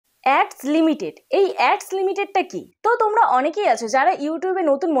Ads limited. এই ads লিমিটেডটা কি? তো তোমরা অনেকেই আছো যারা ইউটিউবে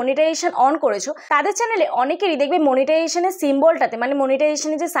নতুন মনিটাইজেশন অন করেছো, তাদের চ্যানেলে অনেকেরই দেখবে মনিটাইজেশনের সিম্বলটাতে মানে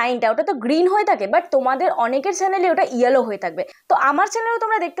মনিটাইজেশনের যে সাইনটা ওটা তো গ্রিন হয়ে থাকে, বাট তোমাদের অনেকের চ্যানেলে ওটা ইয়েলো হয়ে থাকবে। তো আমার চ্যানেলেও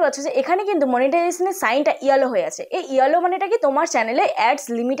তোমরা দেখতে পাচ্ছ যে এখানে কিন্তু মনিটাইজেশনের সাইনটা ইয়েলো হয়ে আছে। এই ইয়েলো মানেটা কি? তোমার চ্যানেলে অ্যাডস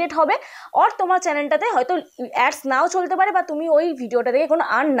লিমিটেড হবে, আর তোমার চ্যানেলটাতে হয়তো অ্যাডস নাও চলতে পারে বা তুমি ওই ভিডিওটা থেকে কোনো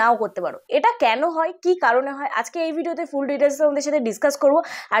আর্ন নাও করতে পারো। এটা কেন হয়, কি কারণে হয়, আজকে এই ভিডিওতে ফুল ডিটেলস তোমাদের সাথে ডিসকাস করবো।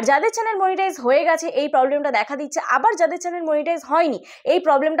 আর যাদের চ্যানেল মনিটাইজ হয়ে গেছে এই প্রবলেমটা দেখা দিচ্ছে, আবার যাদের চ্যানেল মনিটাইজ হয়নি এই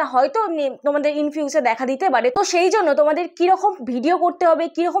প্রবলেমটা হয়তো তোমাদের ইন ফিউচার দেখা দিতে পারে। তো সেই জন্য তোমাদের কিরকম ভিডিও করতে হবে,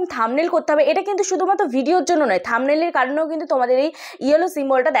 কিরকম থাম্বনেল করতে হবে, এটা কিন্তু শুধুমাত্র ভিডিওর জন্য নয়, থাম্বনেলের কারণেও কিন্তু তোমাদের এই ইয়েলো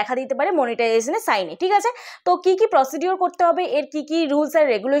সিম্বলটা দেখা দিতে পারে মনিটাইজেশনের সাইনে। ঠিক আছে, তো কি কি প্রসিডিওর করতে হবে, এর কি কি রুলস আর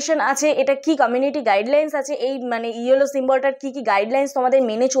রেগুলেশন আছে, এটা কি কমিউনিটি গাইডলাইন্স আছে, এই মানে ইয়েলো সিম্বলটার কি কি গাইডলাইন্স তোমাদের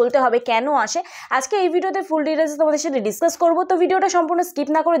মেনে চলতে হবে, কেন আসে, আজকে এই ভিডিওতে ফুল ডিটেলস তোমাদের সাথে ডিসকাস করবো। তো ভিডিওটা সম্পূর্ণ স্কিপ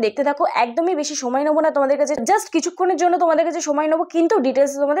না করে দেখতে থাকো, একদমই বেশি সময় নেবো না তোমাদের কাছে, জাস্ট কিছুক্ষণের জন্য তোমাদের কাছে সময় নেবো, কিন্তু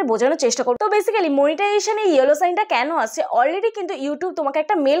ডিটেলস তোমাদের বোঝানোর চেষ্টা করবো। তো বেসিক্যালি মনিটাইজেশনে ইয়েলো সাইনটা কেন আসছে, অলরেডি কিন্তু ইউটিউব তোমাকে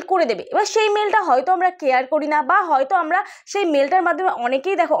একটা মেল করে দেবে। এবার সেই মেলটা হয়তো আমরা কেয়ার করি না, বা হয়তো আমরা সেই মেলটার মাধ্যমে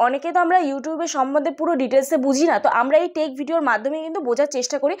অনেকেই দেখো, অনেকে তো আমরা ইউটিউবের সম্বন্ধে পুরো ডিটেলসে বুঝি না, তো আমরা এই টেক ভিডিওর মাধ্যমে কিন্তু বোঝার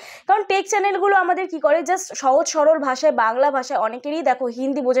চেষ্টা করি। কারণ টেক চ্যানেলগুলো আমাদের কি করে, জাস্ট সহজ সরল ভাষায় বাংলা ভাষায়, অনেকেরই দেখো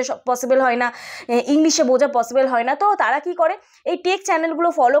হিন্দি বোঝা পসিবল হয় না, ইংলিশে বোঝা পসিবল হয় না, তো তারা কি করে এই টেক চ্যানেলগুলো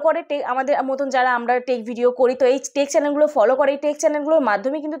ফলো করে, আমাদের মতন যারা আমরা টেক ভিডিও করি, তো এই টেক চ্যানেলগুলো ফলো করে, এই টেক চ্যানেলগুলোর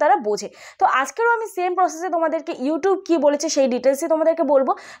মাধ্যমে কিন্তু তারা বোঝে। তো আজকেরও আমি সেম প্রসেসে তোমাদেরকে ইউটিউব কি বলেছে সেই ডিটেলসই তোমাদেরকে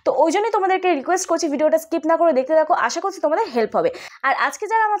বলবো। তো ওই জন্যই তোমাদেরকে রিকোয়েস্ট করছি ভিডিওটা স্কিপ না করে দেখতে থাকো, আশা করছি তোমাদের হেল্প হবে। আর আজকে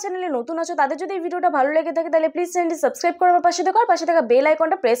যারা আমার চ্যানেলে নতুন আছো তাদের যদি এই ভিডিওটা ভালো লেগে থাকে তাহলে প্লিজ চ্যানেলটি সাবস্ক্রাইব করে আমার পাশে থাকো, আর পাশে থাকা বেল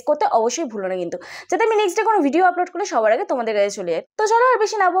আইকনটা প্রেস করতে অবশ্যই ভুলো না কিন্তু, যাতে আমি নেক্সট ডে কোনো ভিডিও আপলোড করলে সবার আগে তোমাদের কাছে চলে যায়। তো চলো আর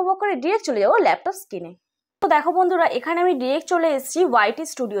বেশি না বকবক করে ডিরেক্ট চলে যাবো ল্যাপটপ স্ক্রিনে। তো দেখো বন্ধুরা, এখানে আমি ডিরেক্ট চলে এসেছি ওয়াইটি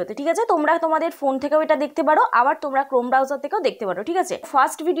স্টুডিওতে। ঠিক আছে, তোমরা তোমাদের ফোন থেকেও এটা দেখতে পারো, আবার তোমরা ক্রোম ব্রাউজার থেকেও দেখতে পারো। ঠিক আছে,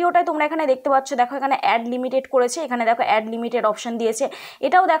 ফার্স্ট ভিডিওটাই তোমরা এখানে দেখতে পাচ্ছ, দেখো এখানে অ্যাড লিমিটেড করেছে, এখানে দেখো অ্যাড লিমিটেড অপশন দিয়েছে,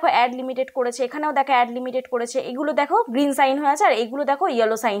 এটাও দেখো অ্যাড লিমিটেড করেছে, এখানেও দেখো অ্যাড লিমিটেড করেছে, এগুলো দেখো গ্রিন সাইন হয়ে আছে, আর এগুলো দেখো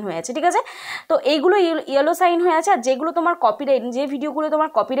ইয়েলো সাইন হয়ে আছে। ঠিক আছে, তো এইগুলো ইয়েলো সাইন হয়ে আছে, আর যেগুলো তোমার কপিরাইট, যে ভিডিওগুলো তোমার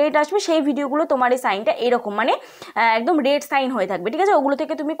কপিরাইট আসবে সেই ভিডিওগুলো তোমার এই সাইনটা এরকম মানে একদম রেড সাইন হয়ে থাকবে। ঠিক আছে, ওগুলো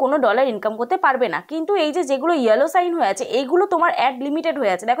থেকে তুমি কোনো ডলার ইনকাম করতে পারবে না। কিন্তু এই যেগুলো ইয়েলো সাইন হয়ে আছে এইগুলো তোমার অ্যাড লিমিটেড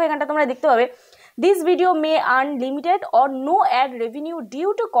হয়ে আছে। দেখো এখানটা তোমরা দেখতে পাবে, this video May earn limited or no add revenue due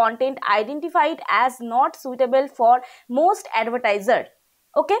to content identified as not suitable for most advertiser.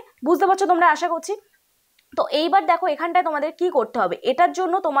 ওকে, বুঝতে পারছো তোমরা, আশা করছি। তো এইবার দেখো এখানটায় তোমাদের কি করতে হবে, এটার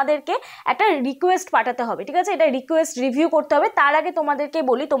জন্য তোমাদেরকে একটা রিকোয়েস্ট পাঠাতে হবে। ঠিক আছে, এটা রিকোয়েস্ট রিভিউ করতে হবে। তার আগে তোমাদেরকে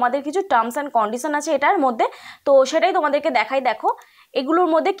বলি, তোমাদের কিছু টার্মস অ্যান্ড কন্ডিশন আছে এটার মধ্যে, তো সেটাই তোমাদেরকে দেখাই। দেখো এগুলোর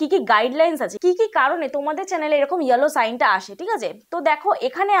মধ্যে কি কি গাইডলাইন্স আছে, কি কি কারণে তোমাদের চ্যানেলে এরকম ইয়েলো সাইনটা আসে। ঠিক আছে, তো দেখো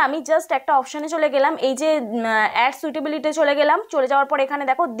এখানে আমি জাস্ট একটা অপশানে চলে গেলাম, এই যে অ্যাড সুইটেবিলিটি চলে গেলাম, চলে যাওয়ার পর এখানে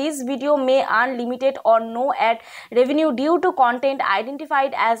দেখো this video May earn limited or no add revenue due to content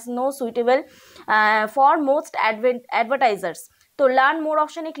identified as no suitable for most advertisers. তো লার্ন মোর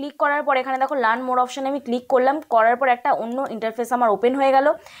অপশানে ক্লিক করার পর এখানে দেখো লার্ন মোর অপশানে আমি ক্লিক করলাম, করার পর একটা অন্য ইন্টারফেস আমার ওপেন হয়ে গেল।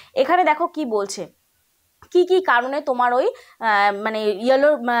 এখানে দেখো কি বলছে, কি কি কারণে তোমার ওই মানে ইয়েলো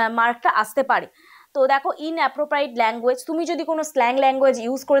মার্কটা আসতে পারে। তো দেখো ইনঅ্যাপ্রোপ্রিয়েট ল্যাঙ্গুয়েজ, তুমি যদি কোনো স্ল্যাং ল্যাঙ্গুয়েজ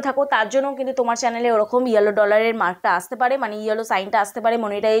ইউজ করে থাকো তার জন্য কিন্তু তোমার চ্যানেলে ওরকম ইয়েলো ডলারের মার্কটা আসতে পারে, মানে ইয়েলো সাইনটা আসতে পারে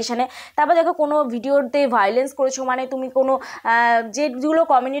মনিটাইজেশনে। তারপর দেখো কোনো ভিডিওতে ভায়োলেন্স করেছো, মানে তুমি কোনো যেগুলো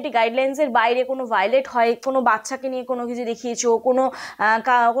কমিউনিটি গাইডলাইন্সের বাইরে কোনো ভায়োলেট হয়, কোনো বাচ্চাকে নিয়ে কোনো কিছু দেখিয়েছো, কোনো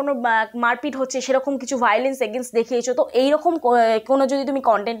কোনো মারপিট হচ্ছে সেরকম কিছু ভায়োলেন্স এগেনস্ট দেখিয়েছো, তো এইরকম কোনো যদি তুমি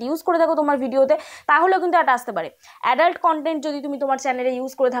কন্টেন্ট ইউজ করে থাকো তোমার ভিডিওতে তাহলেও কিন্তু এটা আসতে পারে। অ্যাডাল্ট কন্টেন্ট যদি তুমি তোমার চ্যানেলে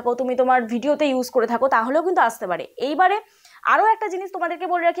ইউজ করে থাকো, তুমি তোমার ভিডিওতে ইউজ করে থাকো তাহলেও কিন্তু আসতে পারে। এইবারে আরও একটা জিনিস তোমাদেরকে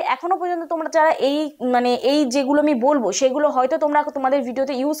বলে রাখি, এখনো পর্যন্ত তোমরা যারা এই যেগুলো আমি বলবো সেগুলো হয়তো তোমরা তোমাদের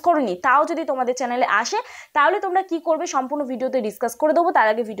ভিডিওতে ইউজ করোনি, তাও যদি তোমাদের চ্যানেলে আসে তাহলে তোমরা কি করবে সম্পূর্ণ ভিডিওতে ডিসকাস করে দেবো, তার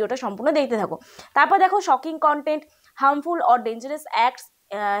আগে ভিডিওটা সম্পূর্ণ দেখতে থাকো। তারপর দেখো shocking content, harmful or dangerous acts,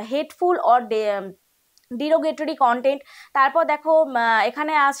 hateful or ডিরোগেটরি content. তারপর দেখো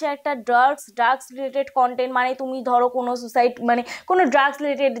এখানে আছে একটা ড্রাগস রিলেটেড কন্টেন্ট, মানে তুমি ধরো কোনো সুসাইড মানে কোনো ড্রাগস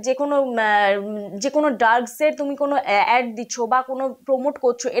রিলেটেড যে কোনো ড্রাগসের তুমি কোনো অ্যাড দিচ্ছ বা কোনো প্রমোট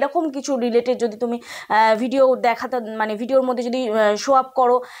করছো, এরকম কিছু রিলেটেড যদি তুমি ভিডিও দেখাতে মানে ভিডিওর মধ্যে যদি শো আপ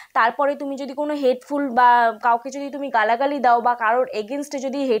করো, তারপরে তুমি যদি কোনো হেটফুল বা কাউকে যদি তুমি গালাগালি দাও বা কারোর এগেনস্টে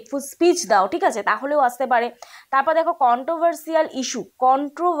যদি হেটফুল স্পিচ দাও, ঠিক আছে, তাহলেও আসতে পারে। তারপর দেখো কন্ট্রোভার্সিয়াল ইস্যু,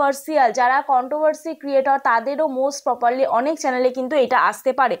 যারা কন্ট্রোভার্সি ক্রিয়েট ক্রিয়েটর তাদেরও মোস্ট প্রপারলি অনেক চ্যানেলে কিন্তু এটা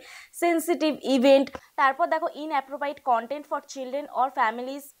আসতে পারে। সেন্সিটিভ ইভেন্ট, তারপর দেখো inappropriate content for children or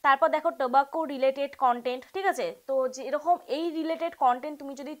families, তারপর দেখো টোবাকো রিলেটেড কন্টেন্ট, ঠিক আছে। তো যেরকম এই রিলেটেড কন্টেন্ট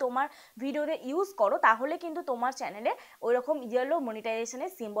তুমি যদি তোমার ভিডিওতে ইউজ করো তাহলে কিন্তু তোমার চ্যানেলে ওই রকম ইয়েলো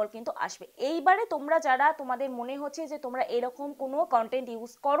মনিটাইজেশনের সিম্বল কিন্তু আসবে। এইবারে তোমরা যারা তোমাদের মনে হচ্ছে যে তোমরা এরকম কোনো কন্টেন্ট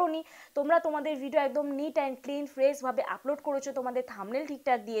ইউজ করোনি, তোমরা তোমাদের ভিডিও একদম নিট অ্যান্ড ক্লিন ফ্রেশভাবে আপলোড করেছো, তোমাদের থাম্বনেল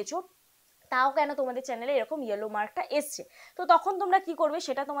ঠিকঠাক দিয়েছো, তাও কেন তোমাদের চ্যানেলে এরকম ইয়েলো মার্কটা এসছে, তো তখন তোমরা কি করবে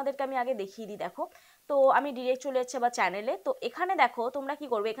সেটা তোমাদেরকে আমি আগে দেখিয়ে দিই। দেখো, তো আমি ডিরেক্ট চলে যাচ্ছি আবার চ্যানেলে। তো এখানে দেখো তোমরা কি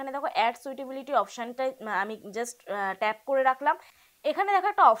করবে, এখানে দেখো অ্যাড সুইটেবিলিটি অপশানটা আমি জাস্ট ট্যাপ করে রাখলাম। এখানে দেখো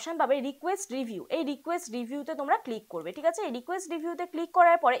একটা অপশান পাবে রিকোয়েস্ট রিভিউ, এই রিকোয়েস্ট রিভিউতে তোমরা ক্লিক করবে, ঠিক আছে। এই রিকোয়েস্ট রিভিউতে ক্লিক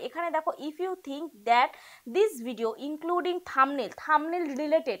করার পরে এখানে দেখো if you think that this video including thumbnail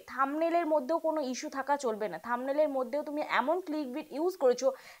related, থামনেলের মধ্যেও কোনো ইস্যু থাকা চলবে না, থামনেলের মধ্যেও তুমি এমন ক্লিক বিট ইউজ করেছো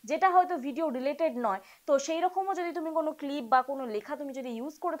যেটা হয়তো ভিডিও রিলেটেড নয়, তো সেই রকমও যদি তুমি কোনো ক্লিপ বা কোনো লেখা তুমি যদি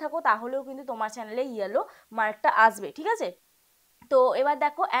ইউজ করে থাকো তাহলেও কিন্তু তোমার চ্যানেলে ইয়েলো মার্কটা আসবে, ঠিক আছে। তো এবার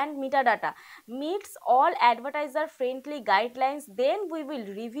দেখো and মিটা data meets all advertiser friendly guidelines then we will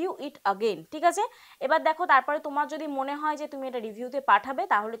review it again, ঠিক আছে। এবার দেখো তারপরে তোমার যদি মনে হয় যে তুমি এটা রিভিউতে পাঠাবে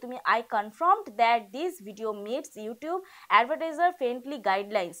তাহলে তুমি I confirmed that this video meets YouTube advertiser friendly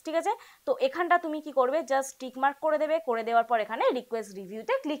guidelines, ঠিক আছে। তো এখানটা তুমি কি করবে, জাস্ট টিক মার্ক করে দেবে, করে দেওয়ার পর এখানে রিকোয়েস্ট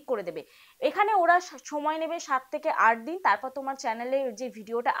রিভিউতে ক্লিক করে দেবে। এখানে ওরা সময় নেবে 7 থেকে 8 দিন, তারপর তোমার চ্যানেলে যে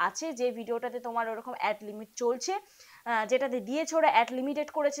ভিডিওটা আছে, যে ভিডিওটাতে তোমার ওরকম অ্যাড লিমিট চলছে, যেটাতে দিয়েছে ওরা অ্যাড লিমিটেড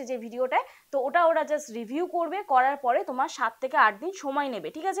করেছে যে ভিডিওটায়, তো ওটা ওরা জাস্ট রিভিউ করবে, করার পরে তোমার 7 থেকে 8 দিন সময় নেবে,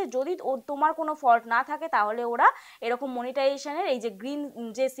 ঠিক আছে। যদি তোমার কোনো ফল্ট না থাকে তাহলে ওরা এরকম মনিটাইজেশনের এই যে গ্রিন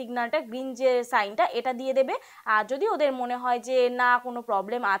যে সিগন্যালটা, গ্রিন যে সাইনটা, এটা দিয়ে দেবে। আর যদি ওদের মনে হয় যে না কোনো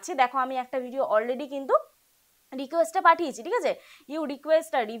প্রবলেম আছে, দেখো আমি একটা ভিডিও অলরেডি কিন্তু রিকোয়েস্টটা পাঠিয়েছি, ঠিক আছে। ইউ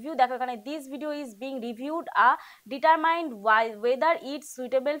রিকোয়েস্ট আ রিভিউ, দেখো এখানে this video is being reviewed determined whether it's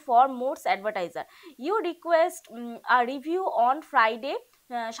suitable for most advertiser, you request a review on Friday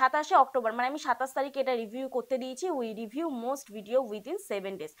 27 October, মানে আমি 27 তারিখে এটা রিভিউ করতে দিয়েছি, we review most video within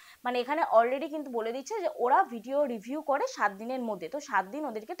 7 days, মানে এখানে অলরেডি কিন্তু বলে দিচ্ছে যে ওরা ভিডিও রিভিউ করে 7 দিনের মধ্যে, তো 7 দিন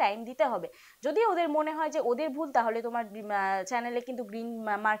ওদেরকে টাইম দিতে হবে। যদি ওদের মনে হয় যে ওদের ভুল তাহলে তোমার চ্যানেলে কিন্তু গ্রিন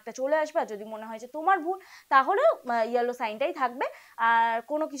মার্কটা চলে আসবে, আর যদি মনে হয় যে তোমার ভুল তাহলে ইয়েলো সাইনটাই থাকবে। আর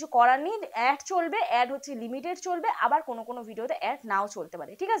কোনো কিছু করার নেই, অ্যাড চলবে, অ্যাড হচ্ছে লিমিটেড চলবে, আবার কোনো কোনো ভিডিওতে অ্যাড নাও চলতে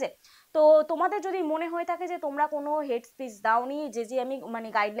পারে, ঠিক আছে। তো তোমাদের যদি মনে হয়ে থাকে যে তোমরা কোনো হেড স্পিচ দাওনি, যে আমি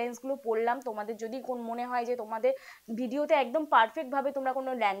মানে গাইডলাইন্সগুলো পড়লাম, তোমাদের যদি কোন মনে হয় যে তোমাদের ভিডিওতে একদম পারফেক্টভাবে তোমরা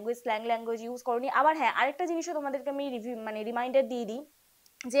কোনো স্ল্যাং ল্যাঙ্গুয়েজ ইউজ করোনি, আবার হ্যাঁ আরেকটা জিনিসও তোমাদেরকে আমি রিমাইন্ডার দিয়ে দিই,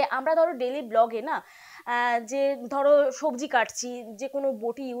 যে আমরা ধরো ডেলি ব্লগে না যে ধরো সবজি কাটছি, যে কোনো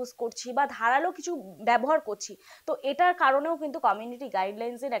বটি ইউজ করছি বা ধারালো কিছু ব্যবহার করছি, তো এটার কারণেও কিন্তু কমিউনিটি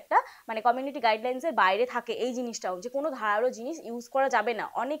গাইডলাইন্সের একটা কমিউনিটি গাইডলাইন্সের বাইরে থাকে এই জিনিসটাও, যে কোনো ধারালো জিনিস ইউজ করা যাবে না।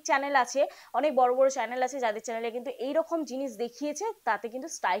 অনেক চ্যানেল আছে, অনেক বড় বড় চ্যানেল আছে যাদের চ্যানেলে কিন্তু এইরকম জিনিস দেখিয়েছে, তাতে কিন্তু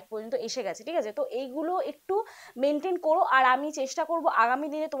স্ট্রাইক পর্যন্ত এসে গেছে, ঠিক আছে। তো এইগুলো একটু মেনটেন করো, আর আমি চেষ্টা করব আগামী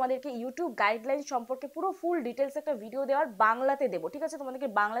দিনে তোমাদেরকে ইউটিউব গাইডলাইন সম্পর্কে পুরো ফুল ডিটেলস একটা ভিডিও দেওয়ার, বাংলাতে দেবো, ঠিক আছে। তোমাদেরকে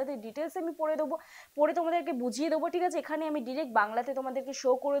বাংলাতে ডিটেলস আমি পড়ে দেবো, পড়ে তোমাদেরকে বুঝিয়ে দেবো, ঠিক আছে। এখানে আমি ডিরেক্ট বাংলাতে তোমাদেরকে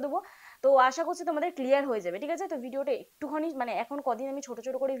শো করে দেবো, তো আশা করছি তোমাদের ক্লিয়ার হয়ে যাবে, ঠিক আছে। তো ভিডিওটা একটুখানি এখন কদিন আমি ছোট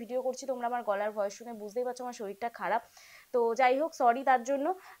ছোট করে ভিডিও করছি, তোমরা আমার গলার ভয়েস শুনে বুঝতেই পারছো আমার শরীরটা খারাপ, তো যাই হোক সরি তার জন্য,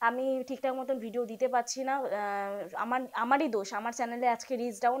 আমি ঠিকঠাক মতন ভিডিও দিতে পারছি না, আমারই দোষ, আমার চ্যানেলে আজকে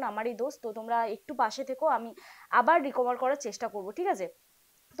রিচ ডাউন আমারই দোষ, তো তোমরা একটু পাশে থেকো, আমি আবার রিকভার করার চেষ্টা করবো, ঠিক আছে।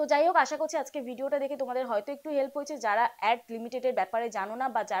 তো যাই হোক আশা করছি আজকে ভিডিওটা দেখে তোমাদের হয়তো একটু হেল্প হয়েছে, যারা অ্যাড লিমিটেডের ব্যাপারে জানো না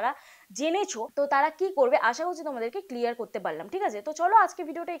বা যারা জেনেছো তো তারা কি করবে, আশা করছি তোমাদেরকে ক্লিয়ার করতে পারলাম, ঠিক আছে। তো চলো আজকে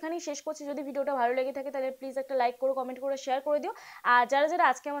ভিডিওটা এখানেই শেষ করছি, যদি ভিডিওটা ভালো লেগে থাকে তাহলে প্লিজ একটা লাইক করো, কমেন্ট করে শেয়ার করে দিও, আর যারা যারা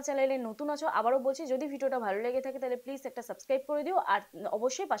আজকে আমার চ্যানেলে নতুন আছো আবারও বলছি, যদি ভিডিওটা ভালো লেগে থাকে তাহলে প্লিজ একটা সাবস্ক্রাইব করে দিও, আর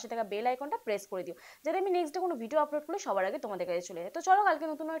অবশ্যই পাশে থাকা বেল আইকনটা প্রেস করে দিও, যাতে আমি নেক্সট ডে কোনো ভিডিও আপলোড করলে সবার আগে তোমাদের কাছে চলে যায়। তো চলো কালকে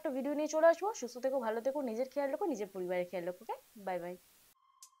নতুন একটা ভিডিও নিয়ে চলে আসবো, সুস্থ থেকো, ভালো থেকো, নিজের খেয়াল রাখো, নিজের পরিবারের খেয়াল রাখো, ওকে, বাই বাই।